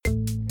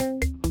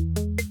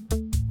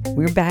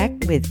We're back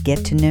with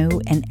Get to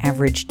Know an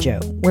Average Joe,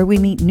 where we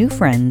meet new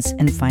friends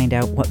and find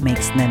out what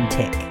makes them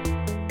tick.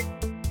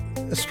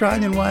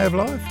 Australian way of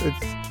life.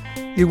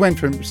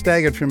 You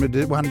staggered from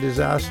one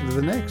disaster to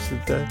the next.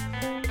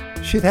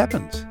 Shit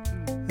happens,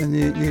 and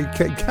you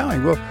keep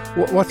going. Well,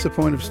 what's the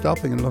point of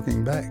stopping and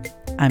looking back?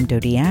 I'm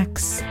Dodie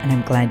Axe, and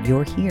I'm glad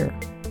you're here.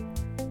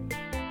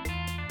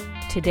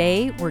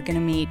 Today, we're going to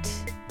meet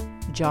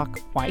Jock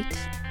White.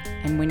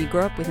 And when you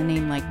grow up with a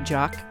name like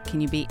Jock,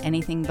 can you be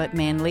anything but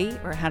manly,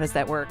 or how does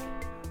that work?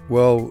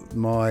 Well,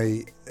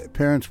 my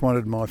parents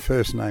wanted my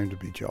first name to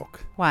be Jock.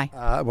 Why?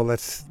 Well,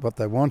 that's what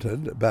they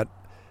wanted, but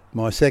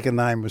my second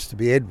name was to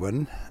be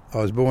Edwin. I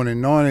was born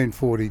in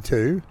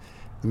 1942,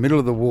 the middle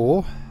of the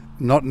war.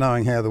 Not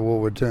knowing how the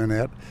war would turn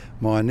out,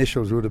 my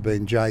initials would have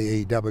been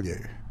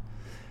J-E-W.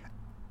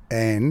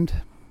 And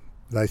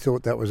they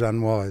thought that was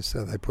unwise,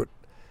 so they put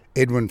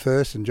Edwin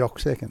first and Jock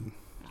second.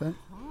 So.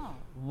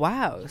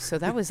 Wow, so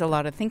that was a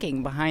lot of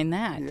thinking behind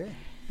that.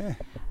 Yeah.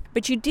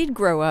 But you did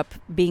grow up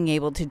being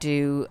able to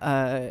do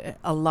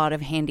a lot of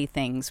handy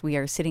things. We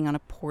are sitting on a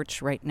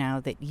porch right now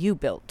that you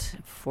built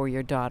for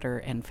your daughter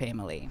and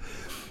family.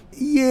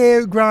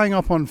 Yeah, growing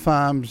up on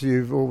farms,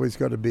 you've always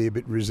got to be a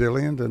bit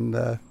resilient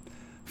and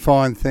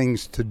find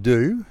things to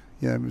do.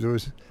 There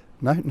was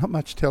not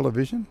much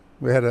television.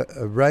 We had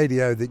a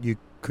radio that you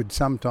could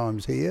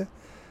sometimes hear,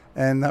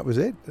 and that was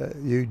it.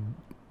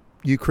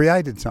 You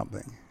created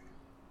something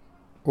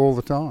all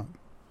the time.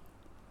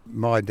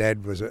 My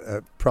dad was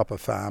a proper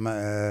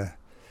farmer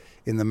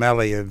in the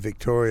Mallee of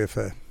Victoria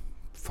for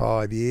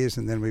 5 years,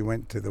 and then we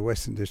went to the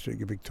Western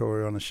District of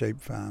Victoria on a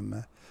sheep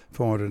farm,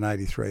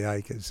 483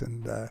 acres.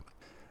 And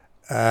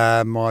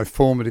my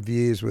formative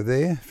years were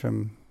there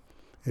from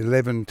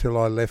 11 till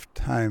I left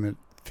home at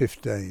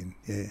 15,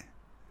 yeah.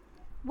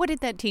 What did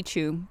that teach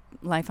you,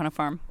 life on a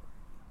farm?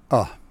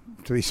 Oh,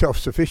 to be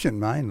self-sufficient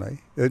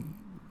mainly.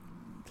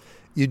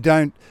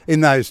 In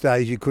those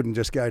days, you couldn't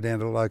just go down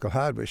to the local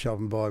hardware shop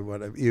and buy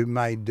whatever. You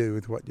made do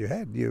with what you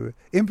had. You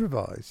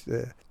improvised.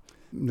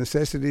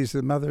 Necessity is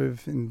the mother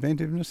of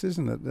inventiveness,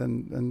 isn't it?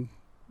 And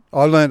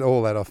I learnt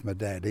all that off my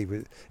dad.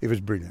 He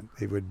was brilliant.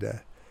 He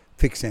would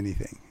fix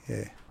anything,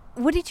 yeah.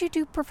 What did you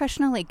do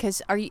professionally?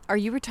 Because are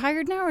you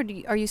retired now, or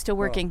are you still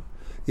working?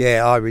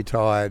 Yeah, I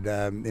retired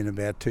in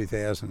about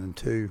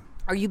 2002.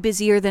 Are you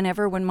busier than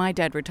ever? When my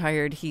dad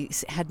retired, he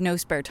had no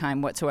spare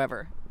time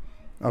whatsoever.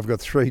 I've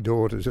got 3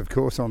 daughters, of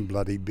course I'm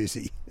bloody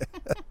busy.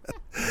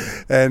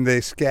 And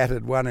they're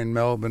scattered, one in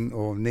Melbourne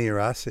or near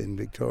us in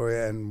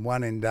Victoria, and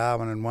one in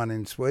Darwin and one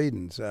in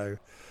Sweden. So,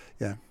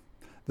 yeah,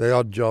 the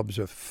odd jobs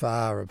are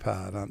far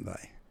apart, aren't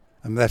they?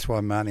 And that's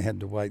why Marnie had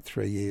to wait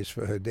 3 years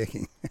for her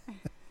decking.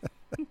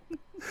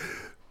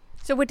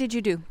 So what did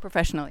you do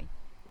professionally?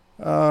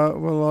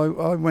 Well,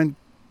 I went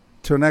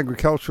to an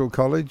agricultural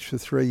college for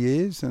 3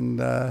 years and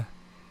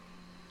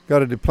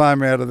got a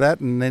diploma out of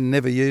that, and then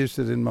never used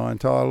it in my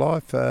entire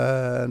life.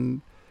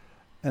 And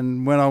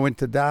when I went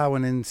to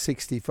Darwin in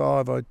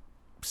 1965, I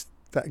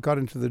got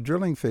into the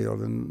drilling field,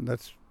 and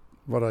that's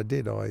what I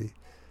did. I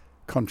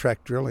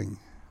contract drilling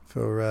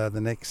for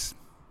the next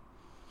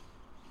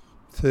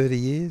 30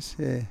 years,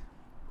 yeah.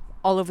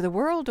 All over the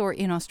world or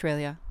in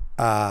Australia?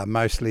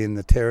 Mostly in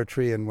the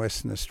Territory and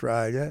Western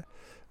Australia,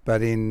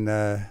 but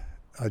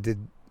I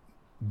did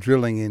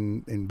drilling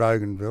in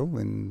Bougainville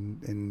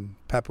in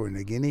Papua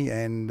New Guinea,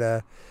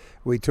 and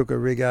we took a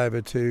rig over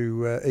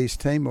to East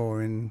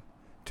Timor in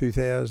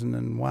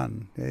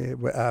 2001,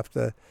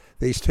 after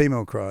the East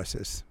Timor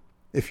crisis,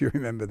 if you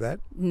remember that.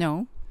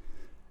 No.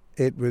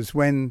 It was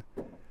when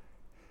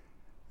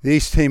the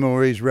East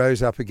Timorese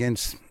rose up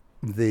against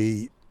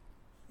the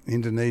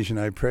Indonesian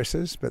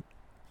oppressors,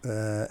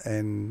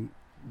 and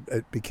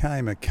it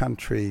became a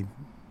country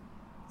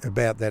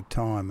about that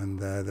time, and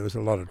there was a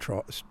lot of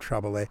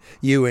trouble there.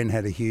 UN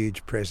had a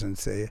huge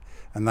presence there,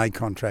 and they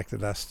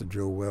contracted us to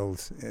drill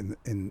wells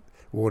in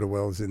water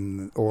wells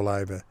all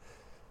over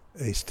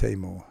East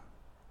Timor.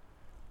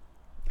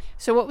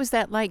 So what was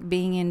that like,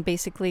 being in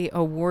basically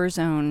a war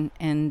zone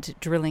and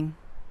drilling?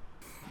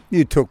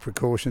 You took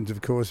precautions,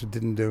 of course. It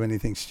didn't do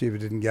anything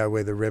stupid, didn't go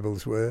where the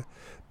rebels were.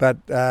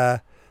 But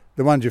the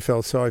ones you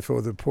felt sorry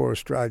for, the poor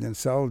Australian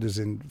soldiers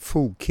in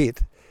full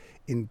kit,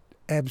 in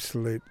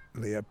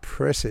absolutely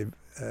oppressive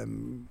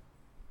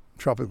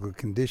tropical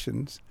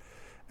conditions,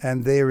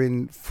 and they're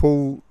in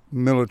full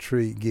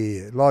military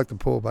gear, like the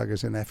poor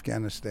buggers in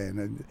Afghanistan.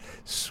 And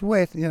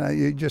sweat,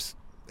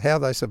 how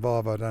they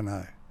survive, I don't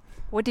know.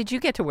 What did you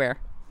get to wear?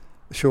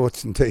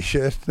 Shorts and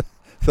T-shirt,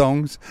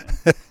 thongs.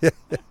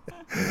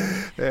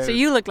 So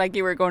you looked like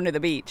you were going to the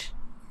beach.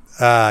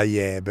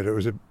 Yeah, but it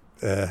was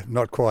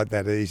not quite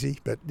that easy.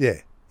 But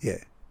yeah,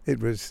 it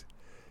was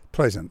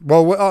pleasant.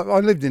 Well, I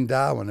lived in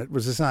Darwin. It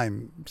was the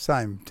same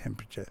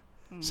temperature,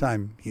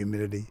 same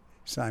humidity,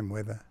 same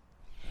weather.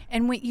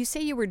 And when you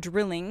say you were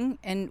drilling,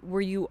 and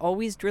were you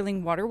always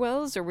drilling water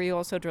wells, or were you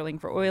also drilling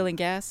for oil and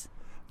gas?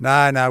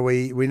 No,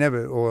 we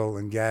never oil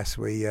and gas.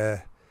 We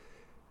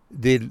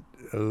did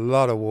a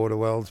lot of water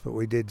wells, but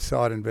we did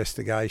site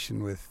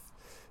investigation with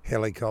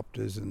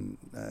helicopters and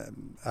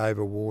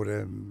over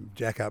water,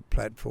 jack-up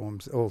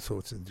platforms, all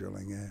sorts of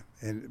drilling,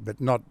 yeah. But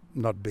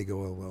not big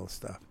oil well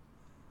stuff.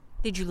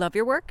 Did you love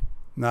your work?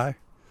 No.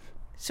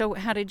 So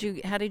how did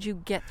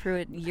you get through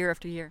it year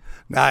after year?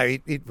 No,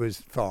 it was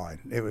fine.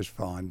 It was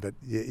fine. But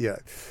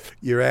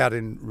you're out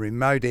in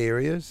remote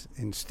areas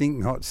in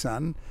stinking hot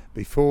sun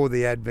before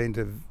the advent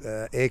of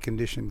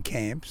air-conditioned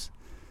camps,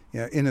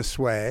 in a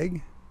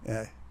swag,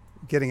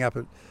 getting up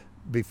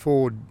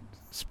before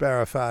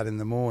Sparrowfart in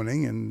the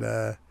morning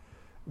and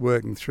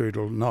working through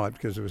till night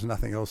because there was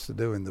nothing else to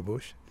do in the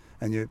bush.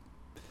 And you're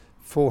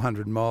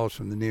 400 miles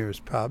from the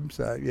nearest pub,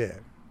 so yeah,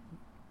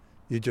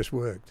 you just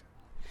worked.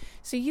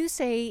 So you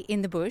say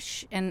in the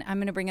bush, and I'm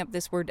going to bring up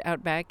this word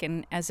outback,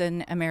 and as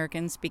an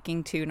American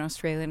speaking to an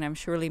Australian, I'm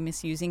surely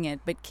misusing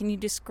it, but can you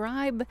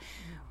describe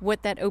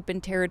what that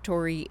open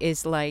territory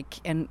is like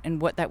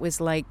and what that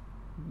was like,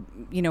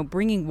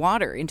 bringing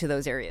water into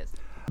those areas?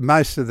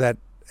 Most of that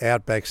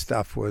outback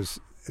stuff was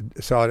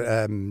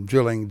diamond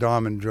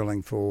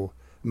drilling for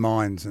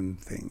mines and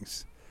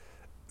things.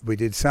 We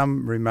did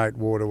some remote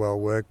water well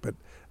work, but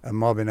a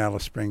mob in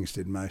Alice Springs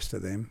did most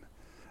of them.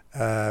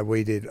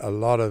 We did a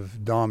lot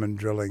of diamond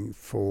drilling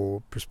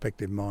for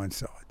prospective mine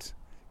sites,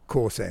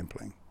 core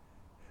sampling.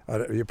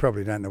 You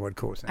probably don't know what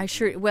core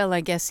sampling is. Well, I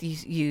guess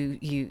you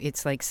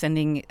it's like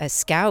sending a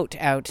scout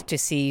out to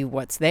see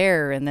what's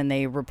there and then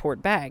they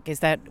report back. Is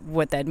that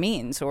what that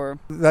means? Or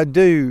they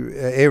do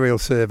aerial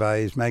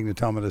surveys,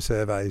 magnetometer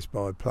surveys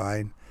by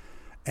plane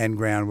and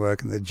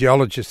groundwork, and the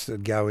geologists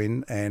would go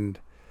in and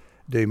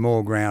do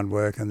more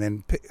groundwork and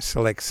then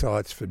select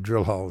sites for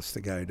drill holes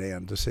to go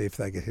down to see if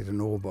they could hit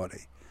an ore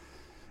body.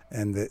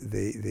 And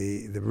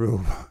the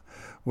rule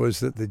was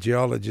that the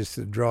geologist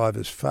would drive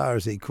as far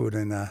as he could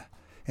in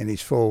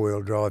his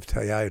four-wheel drive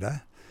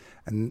Toyota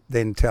and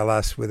then tell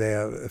us with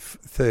our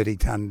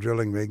 30-tonne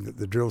drilling rig that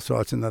the drill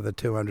site's another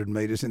 200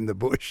 metres in the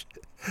bush.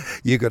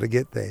 You got to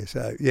get there.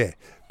 So, yeah,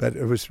 but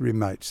it was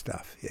remote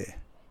stuff, yeah.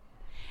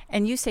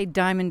 And you say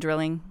diamond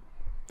drilling?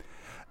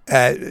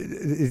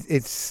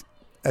 It's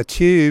a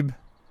tube,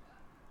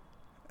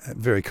 a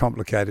very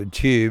complicated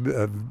tube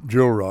of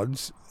drill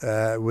rods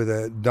with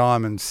a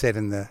diamond set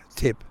in the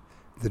tip,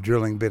 the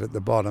drilling bit at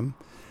the bottom,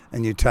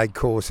 and you take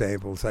core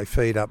samples. They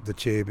feed up the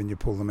tube and you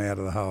pull them out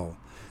of the hole.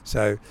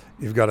 So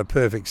you've got a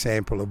perfect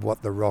sample of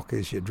what the rock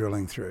is you're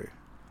drilling through.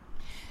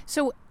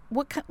 So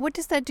what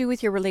does that do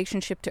with your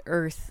relationship to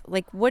Earth?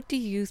 Like, what do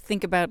you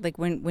think about, like,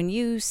 when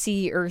you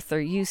see Earth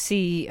or you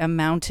see a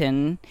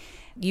mountain,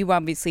 you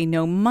obviously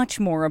know much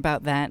more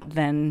about that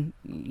than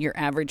your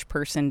average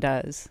person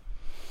does.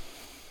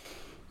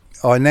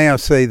 I now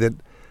see that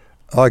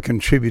I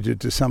contributed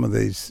to some of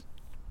these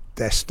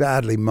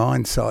dastardly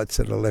mine sites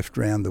that are left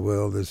around the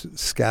world as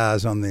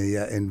scars on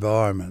the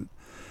environment,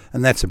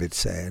 and that's a bit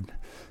sad.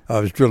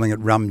 I was drilling at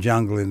Rum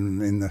Jungle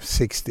in the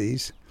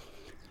 60s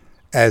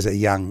as a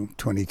young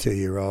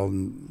 22-year-old,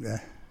 and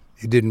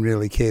you didn't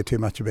really care too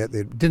much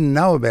didn't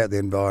know about the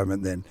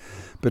environment then.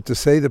 But to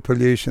see the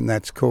pollution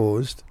that's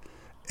caused,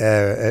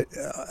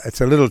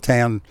 it's a little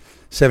town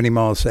 70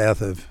 miles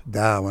south of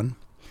Darwin,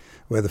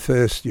 where the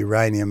first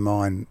uranium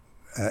mine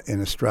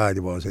in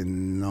Australia was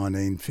in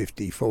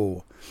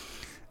 1954.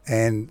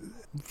 And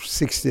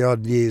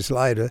 60-odd years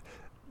later,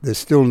 there's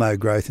still no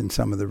growth in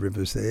some of the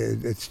rivers there.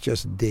 It's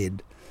just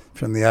dead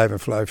from the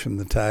overflow from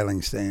the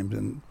tailing dams,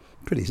 and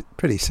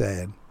pretty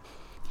sad.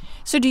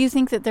 So do you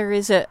think that there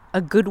is a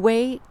good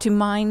way to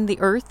mine the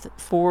earth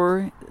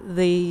for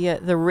the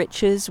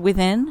riches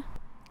within?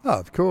 Oh,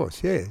 of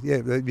course, yeah.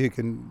 You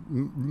can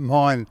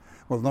mine,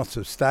 well, not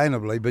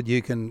sustainably, but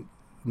you can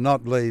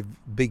not leave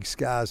big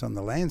scars on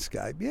the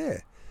landscape, yeah.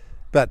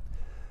 But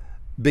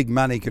big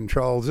money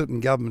controls it,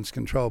 and government's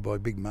controlled by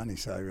big money.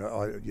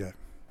 So,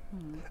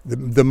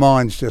 the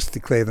mines just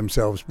declare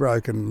themselves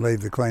broke and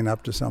leave the clean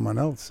up to someone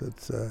else.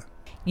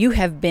 You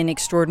have been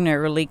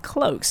extraordinarily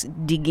close,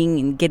 digging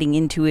and getting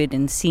into it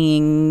and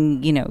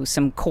seeing,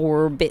 some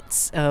core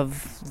bits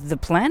of the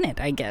planet,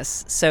 I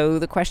guess. So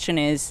the question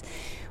is,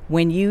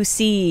 when you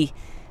see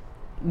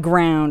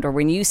ground or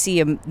when you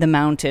see the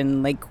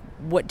mountain, like,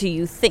 what do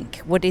you think?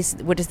 What does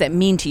that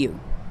mean to you?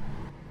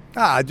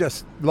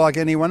 Just like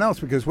anyone else,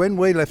 because when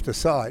we left a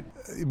site,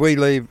 we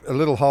leave a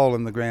little hole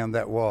in the ground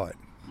that wide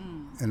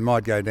and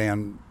might go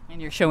down.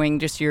 And you're showing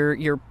just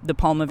the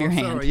palm of your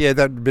hand. Sorry, yeah,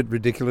 that's a bit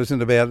ridiculous,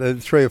 and about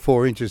 3 or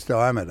 4 inches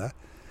diameter.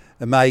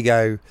 It may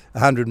go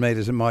 100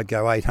 metres, it might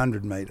go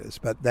 800 metres,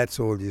 but that's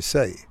all you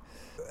see.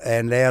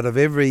 And out of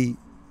every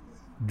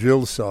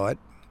drill site,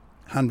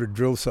 100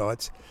 drill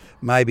sites,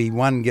 maybe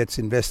one gets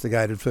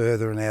investigated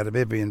further, and out of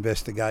every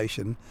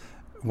investigation,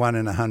 1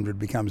 in 100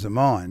 becomes a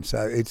mine.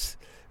 So it's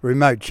a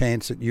remote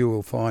chance that you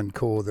will find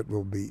core that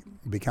will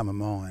become a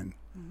mine.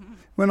 Mm-hmm.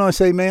 When I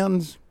see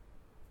mountains,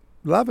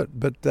 love it,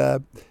 but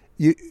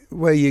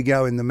where you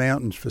go in the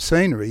mountains for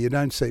scenery, you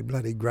don't see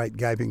bloody great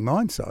gaping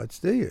mine sites,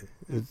 do you?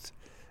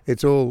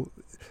 It's all,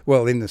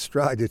 well, in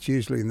Australia, it's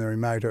usually in the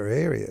remoter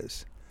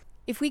areas.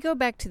 If we go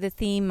back to the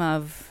theme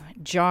of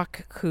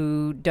Jock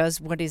who does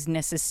what is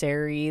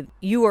necessary,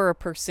 you are a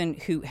person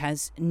who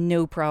has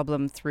no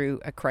problem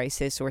through a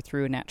crisis or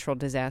through a natural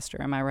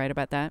disaster. Am I right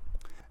about that?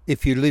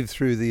 If you live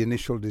through the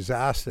initial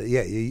disaster,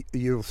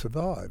 you'll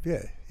survive.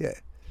 Yeah.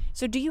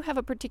 So do you have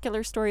a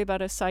particular story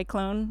about a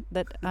cyclone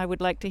that I would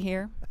like to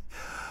hear?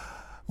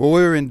 Well,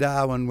 we were in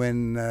Darwin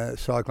when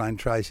Cyclone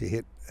Tracy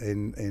hit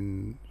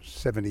in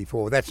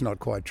 74. That's not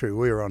quite true.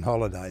 We were on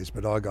holidays,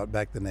 but I got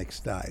back the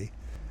next day.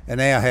 And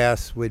our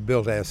house, we'd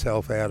built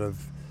ourselves out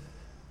of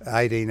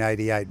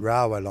 1888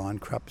 railway line,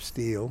 Krupp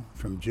steel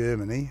from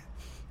Germany.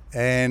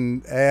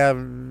 And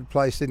our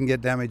place didn't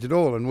get damaged at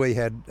all, and we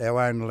had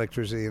our own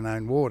electricity and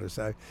own water,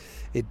 so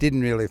it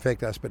didn't really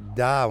affect us. But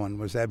Darwin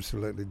was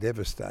absolutely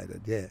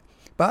devastated, yeah.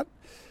 But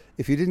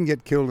if you didn't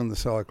get killed in the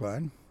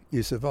cyclone,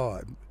 you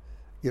survived.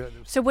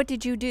 So what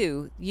did you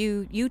do?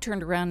 You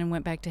turned around and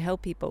went back to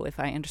help people, if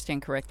I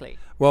understand correctly.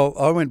 Well,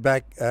 I went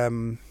back.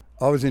 I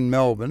was in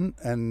Melbourne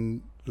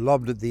and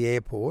lobbed at the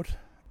airport.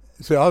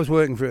 So I was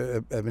working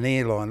for an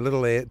airline,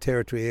 little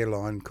territory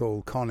airline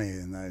called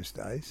Conair in those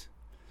days.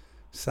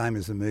 Same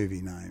as the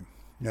movie name.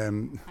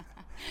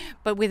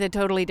 But with a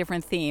totally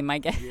different theme, I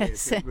guess.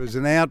 Yes, it was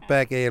an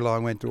outback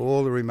airline, went to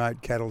all the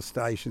remote cattle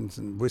stations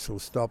and whistle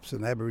stops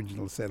and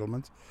Aboriginal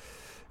settlements.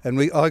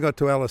 And I got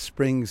to Alice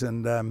Springs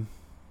and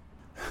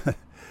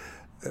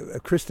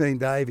Christine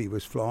Davey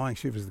was flying.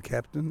 She was the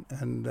captain.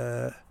 And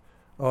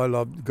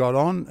I got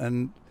on,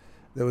 and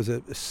there was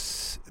a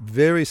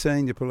very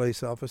senior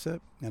police officer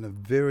and a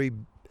very,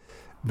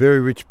 very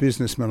rich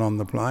businessman on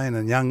the plane.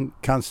 And a young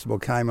constable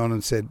came on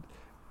and said,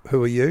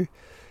 "Who are you?"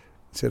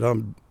 I said,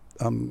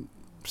 I'm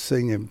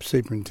Senior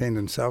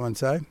Superintendent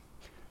so-and-so.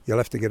 "You'll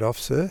have to get off,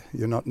 sir.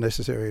 You're not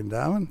necessary in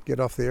Darwin. Get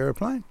off the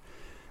aeroplane."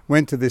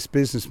 Went to this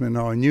businessman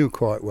I knew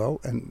quite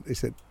well, and he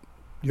said,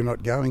 "You're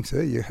not going,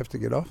 sir. You have to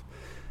get off."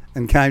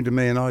 And came to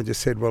me, and I just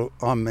said, "Well,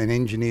 I'm an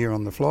engineer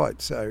on the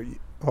flight, so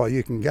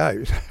you can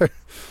go." So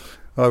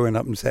I went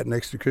up and sat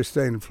next to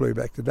Christine and flew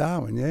back to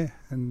Darwin, yeah.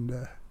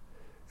 And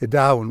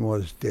Darwin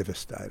was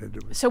devastated.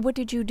 So what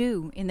did you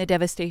do in the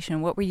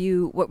devastation? What were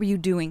you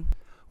doing?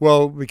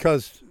 Well,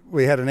 because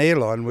we had an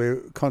airline, we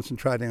were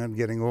concentrating on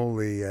getting all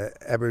the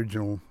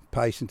Aboriginal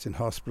patients in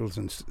hospitals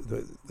and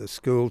the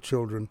school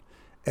children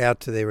out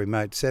to their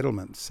remote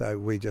settlements. So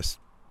we just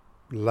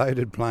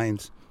overloaded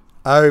planes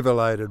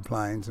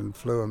and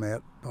flew them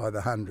out by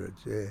the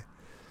hundreds, yeah.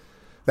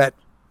 That,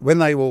 when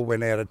they all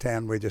went out of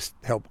town, we just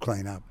helped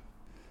clean up.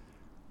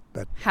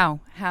 But How?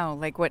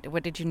 Like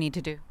what did you need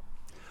to do?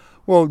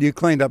 Well, you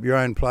cleaned up your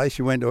own place.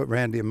 You went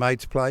around to your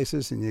mates'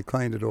 places and you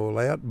cleaned it all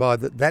out. By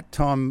that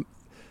time,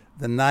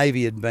 the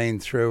Navy had been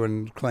through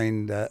and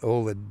cleaned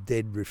all the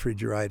dead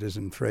refrigerators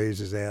and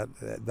freezers out.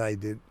 They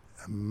did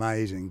an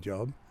amazing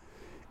job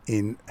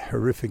in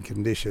horrific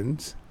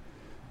conditions.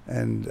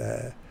 And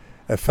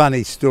a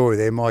funny story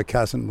there, my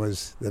cousin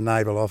was the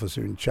naval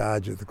officer in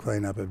charge of the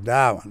clean-up of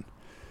Darwin.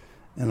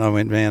 And I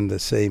went round to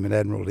see him at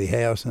Admiralty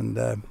House, and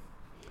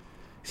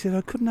he said,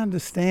 "I couldn't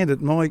understand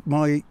it.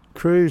 My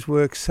crews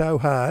worked so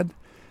hard.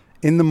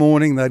 In the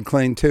morning they'd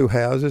clean 2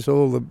 houses,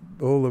 all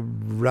the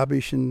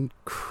rubbish and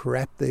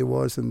crap there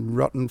was, and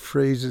rotten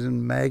freezers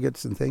and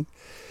maggots and things.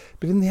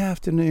 But in the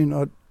afternoon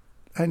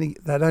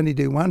they'd only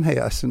do 1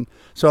 house." And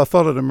so I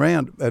followed them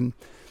round, and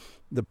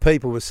the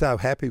people were so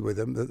happy with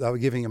them that they were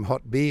giving them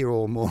hot beer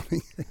all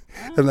morning,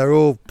 and they were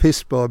all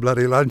pissed by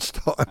bloody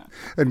lunchtime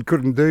and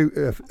couldn't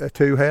do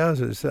 2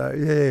 houses.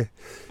 So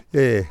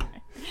yeah.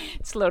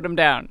 Slowed them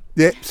down.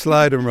 Yeah,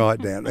 slowed them right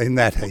down in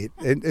that heat.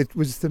 It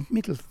was the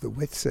middle of the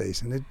wet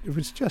season. It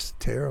was just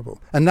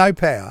terrible. And no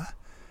power.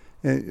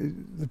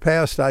 The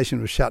power station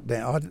was shut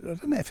down. I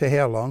don't know for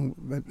how long,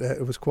 but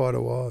it was quite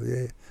a while,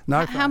 yeah.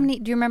 No. How many?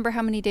 Do you remember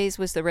how many days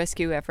was the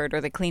rescue effort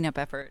or the cleanup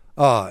effort?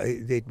 Oh,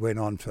 it went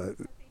on for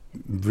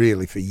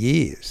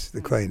years,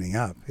 the cleaning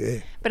up,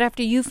 yeah. But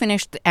after you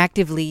finished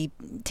actively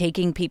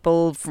taking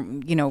people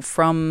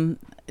from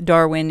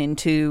Darwin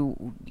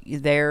into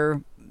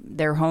their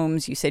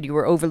homes, you said you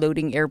were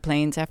overloading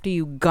airplanes. After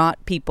you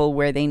got people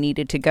where they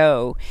needed to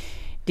go,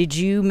 did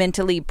you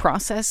mentally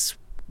process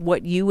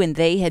what you and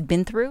they had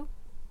been through?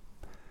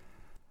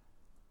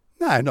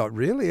 No, not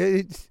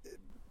really.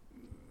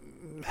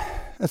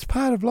 It's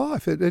part of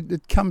life.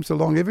 It comes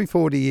along every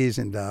 40 years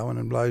in Darwin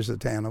and blows the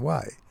town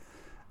away.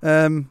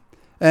 And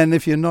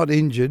if you're not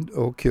injured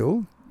or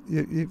killed,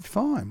 you're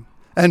fine.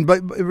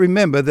 But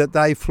remember that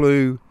they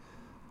flew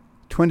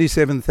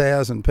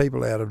 27,000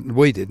 people out of.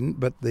 We didn't,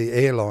 but the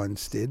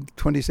airlines did.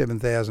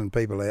 27,000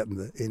 people out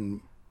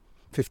in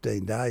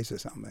 15 days or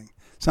something.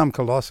 Some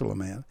colossal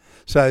amount.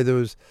 So there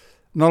was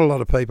not a lot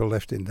of people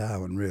left in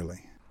Darwin,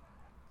 really.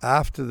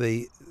 After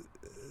the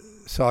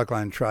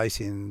Cyclone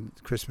Tracy in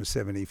Christmas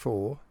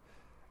 74,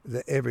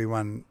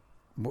 everyone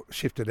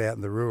shifted out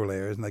in the rural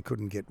areas and they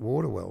couldn't get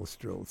water wells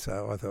drilled.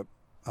 So I thought,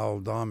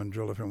 old diamond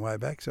driller from way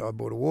back, so I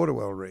bought a water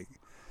well rig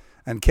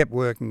and kept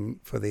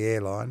working for the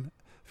airline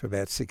for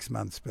about 6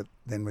 months. But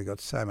then we got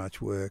so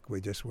much work,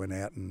 we just went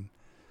out and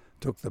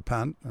took the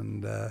punt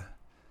and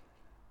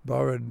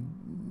borrowed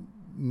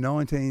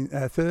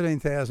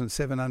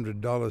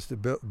 $13,700 to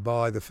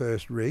buy the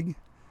first rig.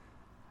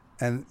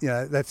 And,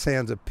 that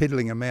sounds a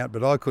piddling amount,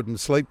 but I couldn't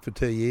sleep for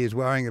 2 years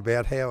worrying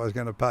about how I was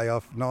going to pay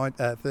off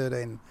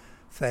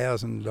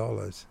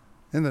 $13,000.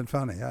 Isn't it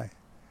funny, eh?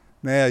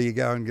 Now you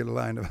go and get a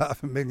loan of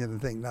 $500,000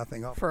 and think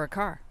nothing of it. For a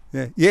car.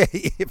 Yeah,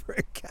 for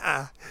a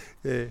car.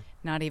 Yeah.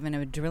 Not even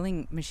a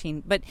drilling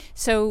machine. But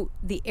so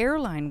the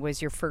airline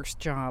was your first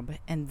job,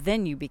 and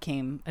then you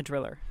became a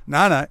driller.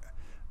 No.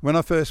 When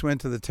I first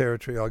went to the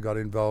Territory, I got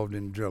involved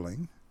in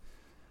drilling.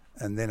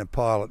 And then a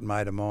pilot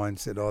mate of mine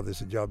said, there's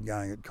a job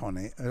going at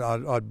Conair. And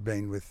I'd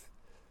been with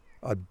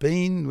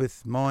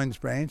Mines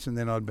Branch, and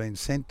then I'd been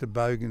sent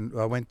to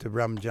I went to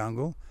Rum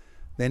Jungle,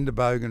 then to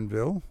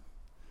Bougainville,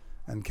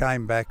 and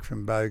came back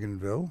from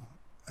Bougainville.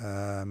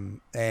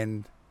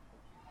 And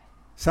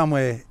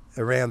somewhere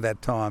around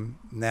that time,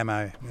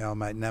 my old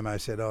mate Namo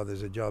said,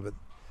 there's a job at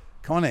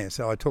Conair.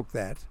 So I took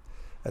that.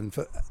 And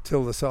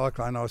till the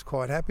cyclone, I was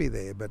quite happy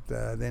there. But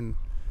then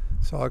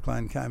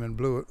cyclone came and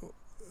blew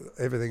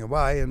everything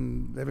away,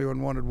 and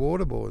everyone wanted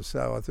water bores.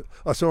 So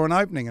I saw an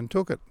opening and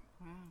took it.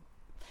 Wow.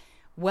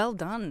 Well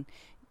done.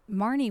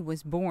 Marnie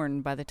was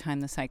born by the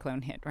time the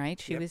cyclone hit, right?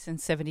 She was in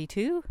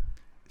 72?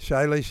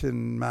 Shailesh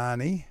and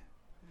Marnie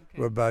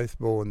were both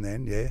born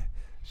then, yeah.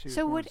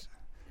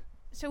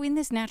 So in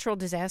this natural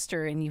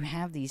disaster, and you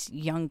have these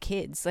young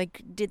kids,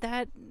 did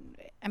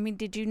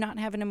you not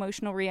have an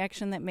emotional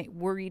reaction that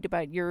worried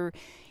about your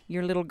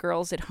little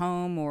girls at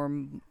home, or,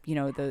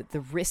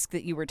 the risk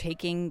that you were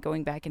taking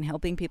going back and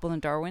helping people in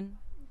Darwin?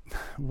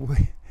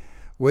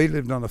 We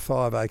lived on a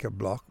 5-acre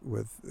block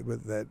with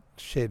that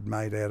shed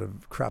made out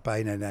of Krupp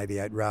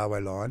 1888 railway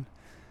line.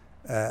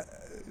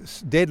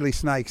 Deadly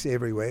snakes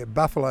everywhere,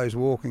 buffaloes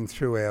walking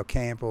through our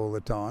camp all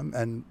the time,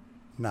 and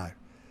no.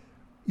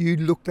 You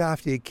looked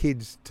after your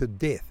kids to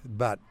death,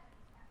 but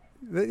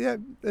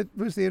it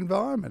was the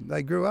environment.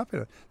 They grew up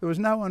in it. There was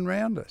no one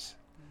around us.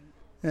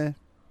 Yeah,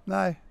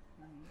 no. Of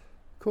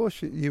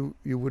course, you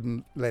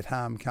wouldn't let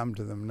harm come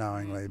to them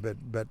knowingly, but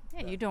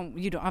yeah, you don't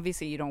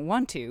obviously you don't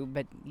want to,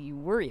 but you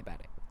worry about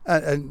it.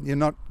 And you're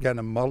not going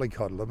to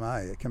mollycoddle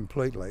them,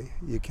 completely.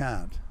 You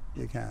can't.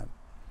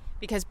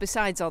 Because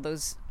besides all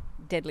those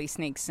deadly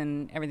snakes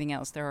and everything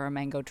else, there are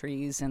mango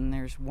trees, and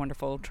there's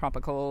wonderful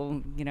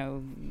tropical,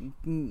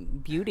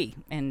 beauty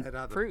and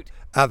fruit.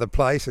 Other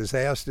places,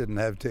 ours didn't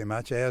have too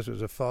much. Ours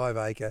was a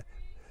 5-acre,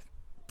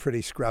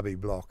 pretty scrubby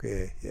block,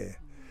 yeah.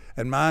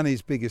 And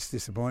Marnie's biggest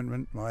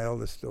disappointment, my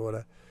eldest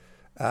daughter,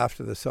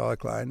 after the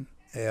cyclone,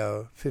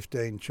 our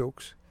 15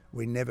 chooks,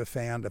 we never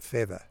found a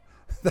feather.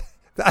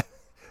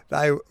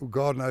 they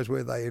God knows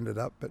where they ended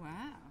up. But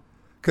wow.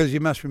 Because you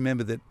must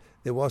remember that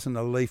there wasn't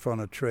a leaf on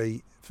a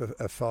tree for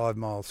a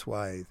 5-mile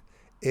swathe.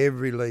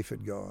 Every leaf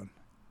had gone.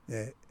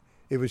 Yeah,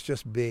 it was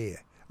just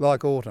bare,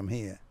 like autumn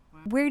here.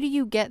 Where do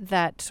you get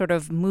that sort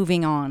of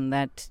moving on,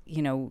 that,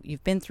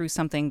 you've been through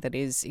something that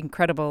is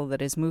incredible,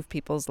 that has moved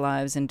people's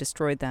lives and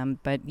destroyed them,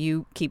 but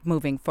you keep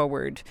moving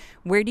forward?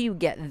 Where do you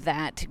get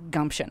that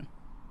gumption?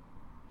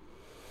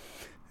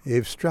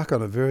 You've struck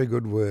on a very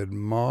good word.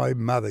 My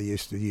mother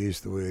used to use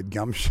the word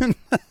gumption.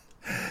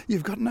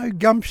 You've got no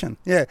gumption.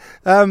 Yeah.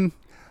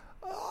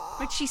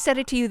 But she said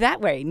it to you that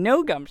way,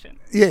 no gumption.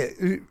 Yeah,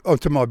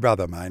 to my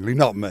brother mainly,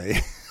 not me.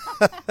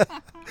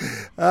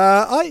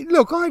 I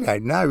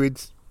don't know.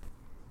 It's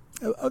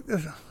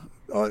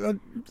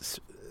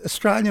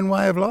Australian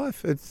way of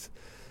life. It's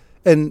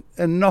and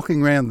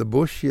knocking around the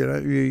bush.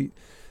 You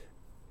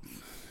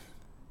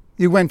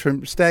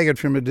staggered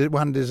from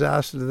one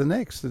disaster to the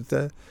next.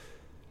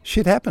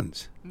 Shit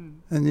happens,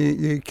 and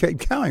you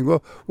keep going.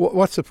 Well,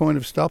 what's the point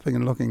of stopping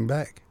and looking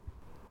back?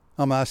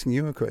 I'm asking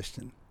you a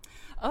question.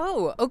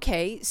 Oh,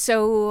 okay.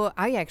 So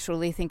I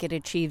actually think it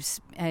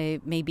achieves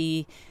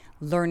maybe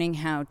learning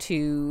how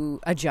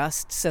to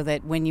adjust so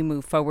that when you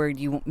move forward,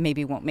 you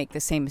maybe won't make the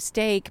same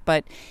mistake.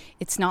 But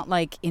it's not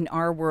like in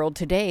our world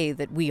today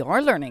that we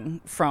are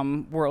learning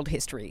from world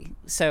history.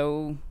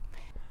 So,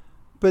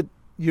 but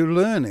you're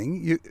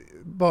learning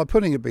by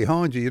putting it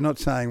behind you. You're not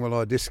saying, "Well,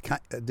 I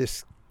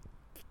discount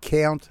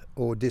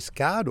or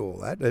discard all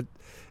that."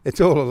 It's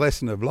all a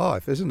lesson of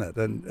life, isn't it?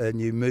 And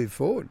you move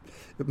forward.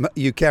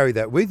 You carry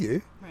that with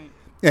you. Right.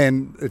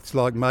 And it's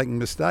like making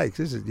mistakes,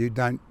 isn't it? You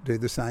don't do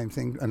the same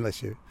thing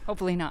unless you...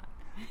 Hopefully not.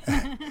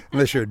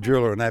 Unless you're a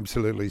driller and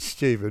absolutely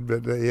stupid.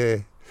 But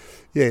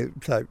yeah,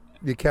 so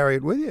you carry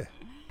it with you.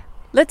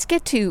 Let's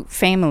get to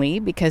family,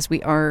 because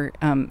we are,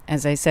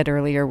 as I said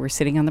earlier, we're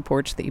sitting on the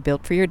porch that you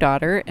built for your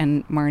daughter.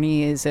 And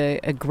Marnie is a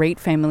great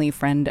family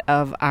friend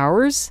of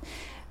ours.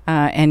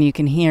 And you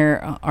can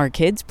hear our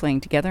kids playing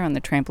together on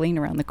the trampoline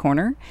around the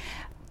corner.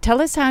 Tell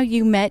us how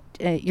you met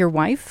your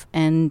wife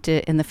and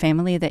the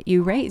family that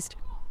you raised.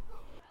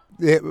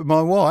 Yeah,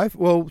 my wife,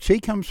 well,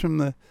 she comes from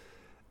the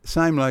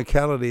same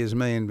locality as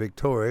me in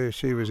Victoria.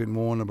 She was in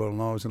Warrnambool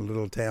and I was in a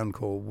little town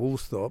called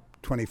Woolsthorpe,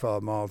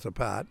 25 miles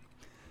apart.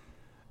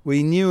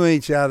 We knew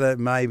each other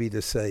maybe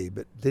to see,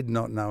 but did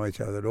not know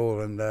each other at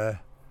all. And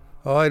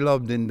I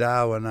lobbed in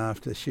Darwin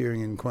after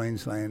shearing in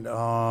Queensland.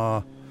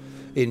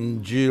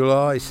 In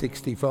July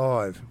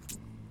 65.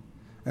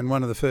 And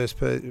one of the first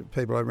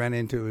people I ran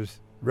into was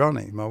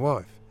Ronnie, my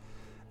wife.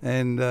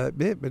 And,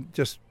 but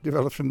just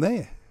developed from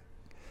there,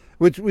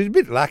 which was a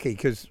bit lucky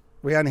because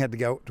we only had to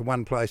go to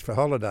one place for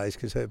holidays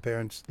because her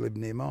parents lived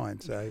near mine.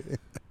 So,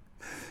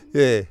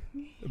 yeah,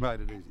 it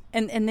made it easy.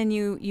 And then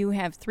you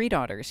have 3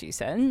 daughters, you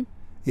said?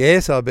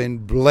 Yes, I've been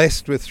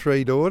blessed with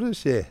 3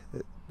 daughters, yeah.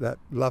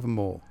 Love them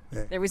all.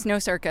 Yeah. There was no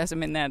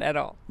sarcasm in that at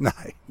all. No.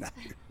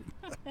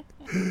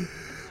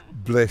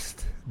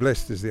 Blessed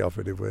is the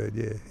operative word,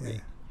 yeah.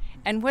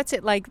 And what's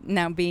it like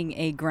now being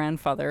a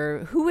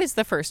grandfather? Who is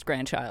the first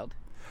grandchild?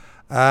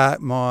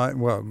 My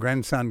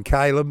grandson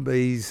Caleb,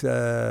 he's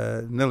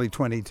nearly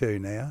 22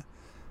 now.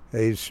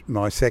 He's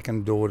my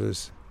second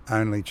daughter's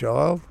only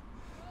child.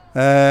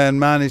 And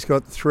Marnie's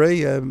got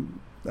 3,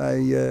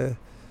 a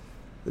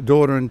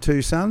daughter and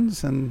 2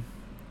 sons,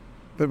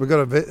 but we've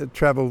got to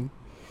travel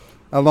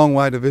a long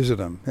way to visit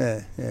them.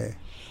 Yeah.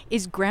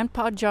 Is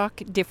Grandpa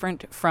Jock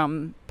different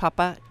from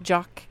Papa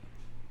Jock?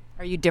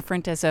 Are you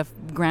different as a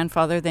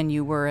grandfather than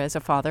you were as a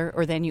father,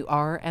 or than you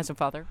are as a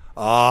father?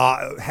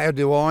 How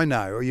do I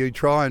know? You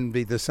try and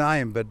be the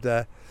same,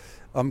 but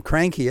I'm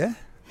crankier.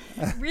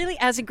 Really?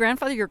 As a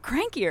grandfather, you're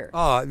crankier?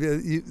 I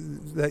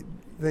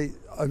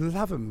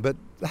love them, but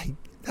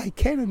they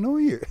can annoy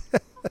you.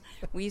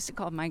 We used to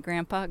call my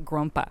grandpa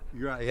Grumpa.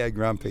 Yeah,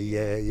 grumpy,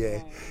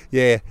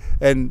 yeah.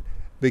 And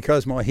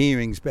because my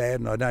hearing's bad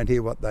and I don't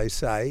hear what they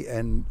say,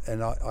 and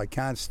I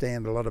can't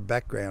stand a lot of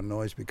background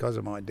noise because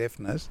of my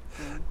deafness,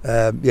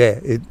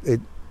 it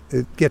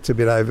gets a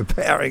bit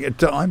overpowering at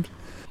times.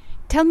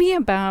 Tell me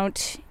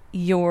about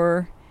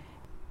you're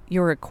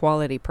a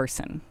quality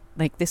person.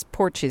 Like, this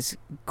porch is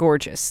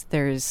gorgeous.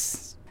 There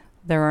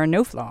are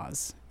no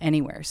flaws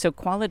anywhere. So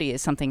quality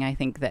is something I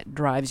think that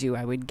drives you,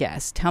 I would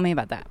guess. Tell me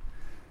about that.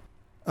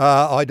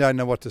 I don't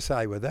know what to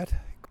say with that.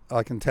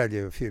 I can tell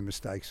you a few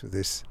mistakes with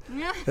this.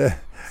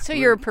 So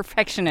you're a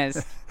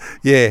perfectionist.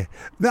 Yeah.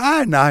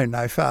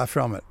 No, far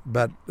from it.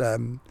 But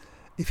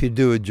if you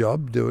do a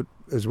job, do it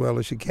as well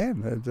as you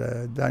can.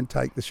 Don't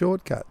take the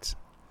shortcuts.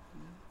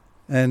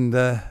 And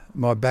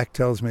my back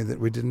tells me that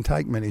we didn't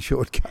take many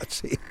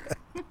shortcuts here.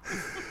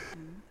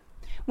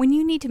 When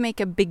you need to make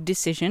a big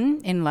decision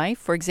in life,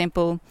 for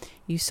example,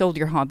 you sold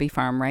your hobby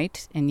farm,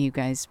 right? And you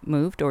guys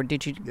moved, or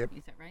did you? Yep.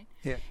 Is that right?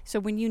 Yeah. So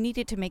when you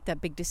needed to make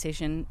that big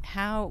decision,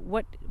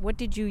 what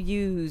did you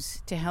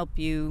use to help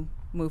you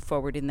move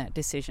forward in that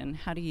decision?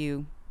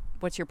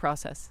 What's your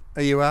process?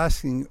 Are you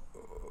asking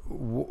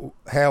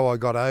how I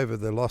got over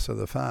the loss of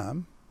the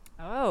farm?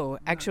 Oh,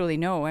 actually,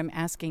 no. I'm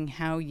asking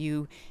how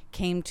you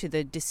came to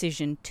the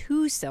decision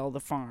to sell the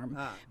farm.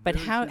 But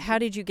how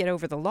did you get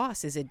over the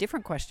loss is a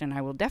different question.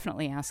 I will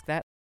definitely ask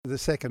that. The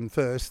second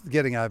first,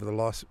 getting over the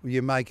loss,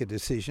 you make a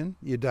decision,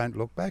 you don't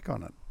look back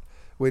on it.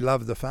 We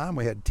loved the farm.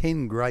 We had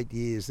 10 great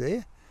years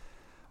there.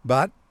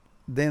 But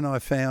then I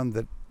found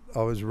that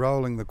I was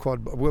rolling the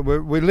quad.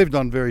 We lived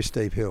on very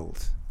steep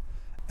hills,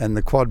 and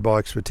the quad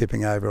bikes were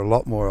tipping over a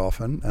lot more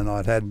often, and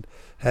I'd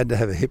had to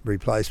have a hip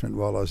replacement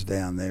while I was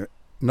down there.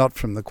 Not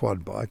from the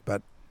quad bike,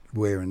 but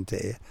wear and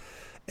tear.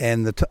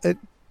 And the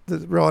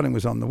writing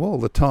was on the wall.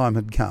 The time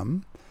had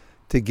come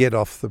to get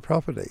off the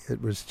property.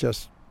 It was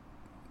just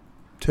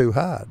too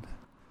hard.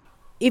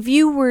 If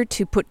you were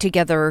to put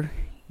together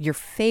your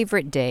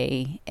favorite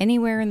day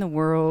anywhere in the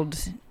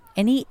world,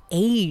 any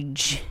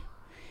age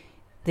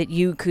that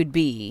you could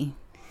be,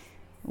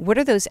 what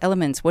are those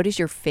elements? What is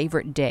your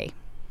favorite day?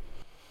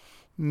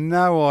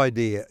 No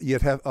idea.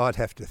 I'd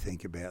have to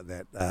think about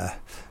that.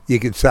 You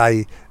could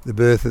say the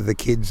birth of the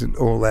kids and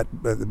all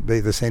that, be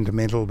the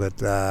sentimental,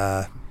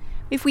 but...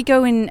 If we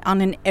go in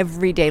on an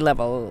everyday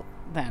level,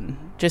 then,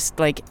 just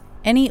like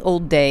any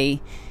old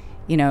day,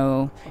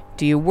 do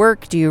you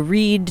work? Do you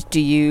read?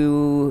 Do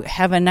you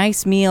have a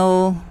nice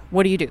meal?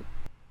 What do you do?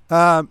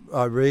 I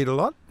read a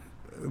lot.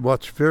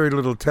 Watch very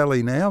little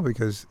telly now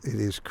because it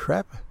is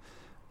crap.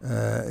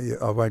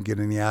 I won't get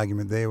any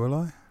argument there, will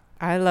I?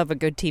 I love a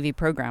good TV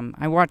program.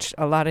 I watch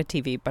a lot of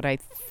TV, but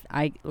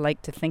I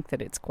like to think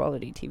that it's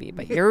quality TV.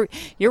 But you're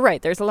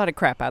right. There's a lot of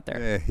crap out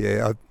there.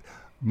 Yeah.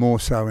 More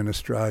so in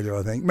Australia,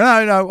 I think.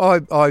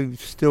 No. I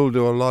still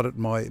do a lot at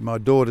my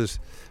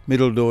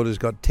middle daughter's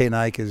got 10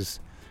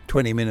 acres,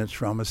 20 minutes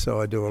from us, so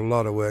I do a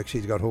lot of work.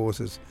 She's got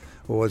horses,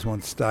 always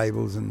wants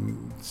stables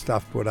and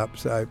stuff put up.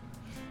 So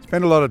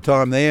spend a lot of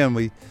time there, and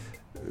we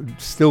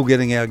still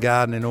getting our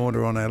garden in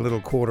order on our little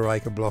 1/4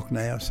 acre block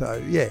now.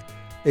 So yeah.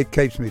 It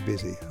keeps me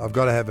busy. I've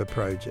got to have a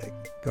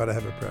project.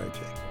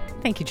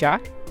 Thank you,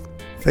 Jock.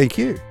 Thank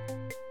you.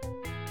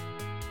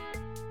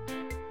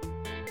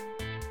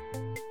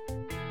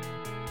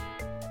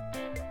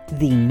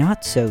 The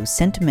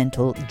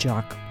not-so-sentimental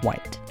Jock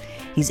White.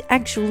 He's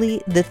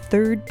actually the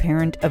 3rd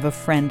parent of a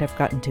friend I've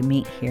gotten to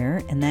meet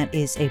here, and that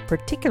is a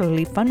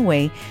particularly fun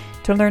way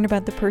to learn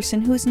about the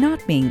person who's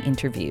not being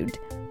interviewed.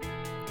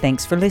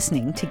 Thanks for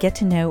listening to Get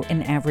to Know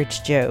an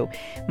Average Joe,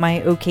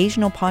 my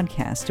occasional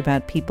podcast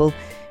about people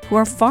who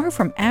are far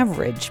from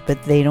average,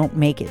 but they don't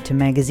make it to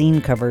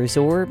magazine covers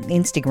or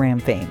Instagram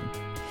fame.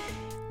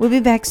 We'll be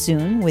back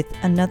soon with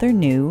another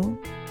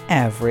new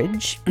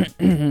average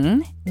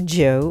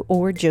Joe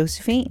or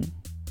Josephine.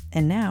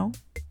 And now,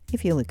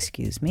 if you'll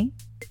excuse me,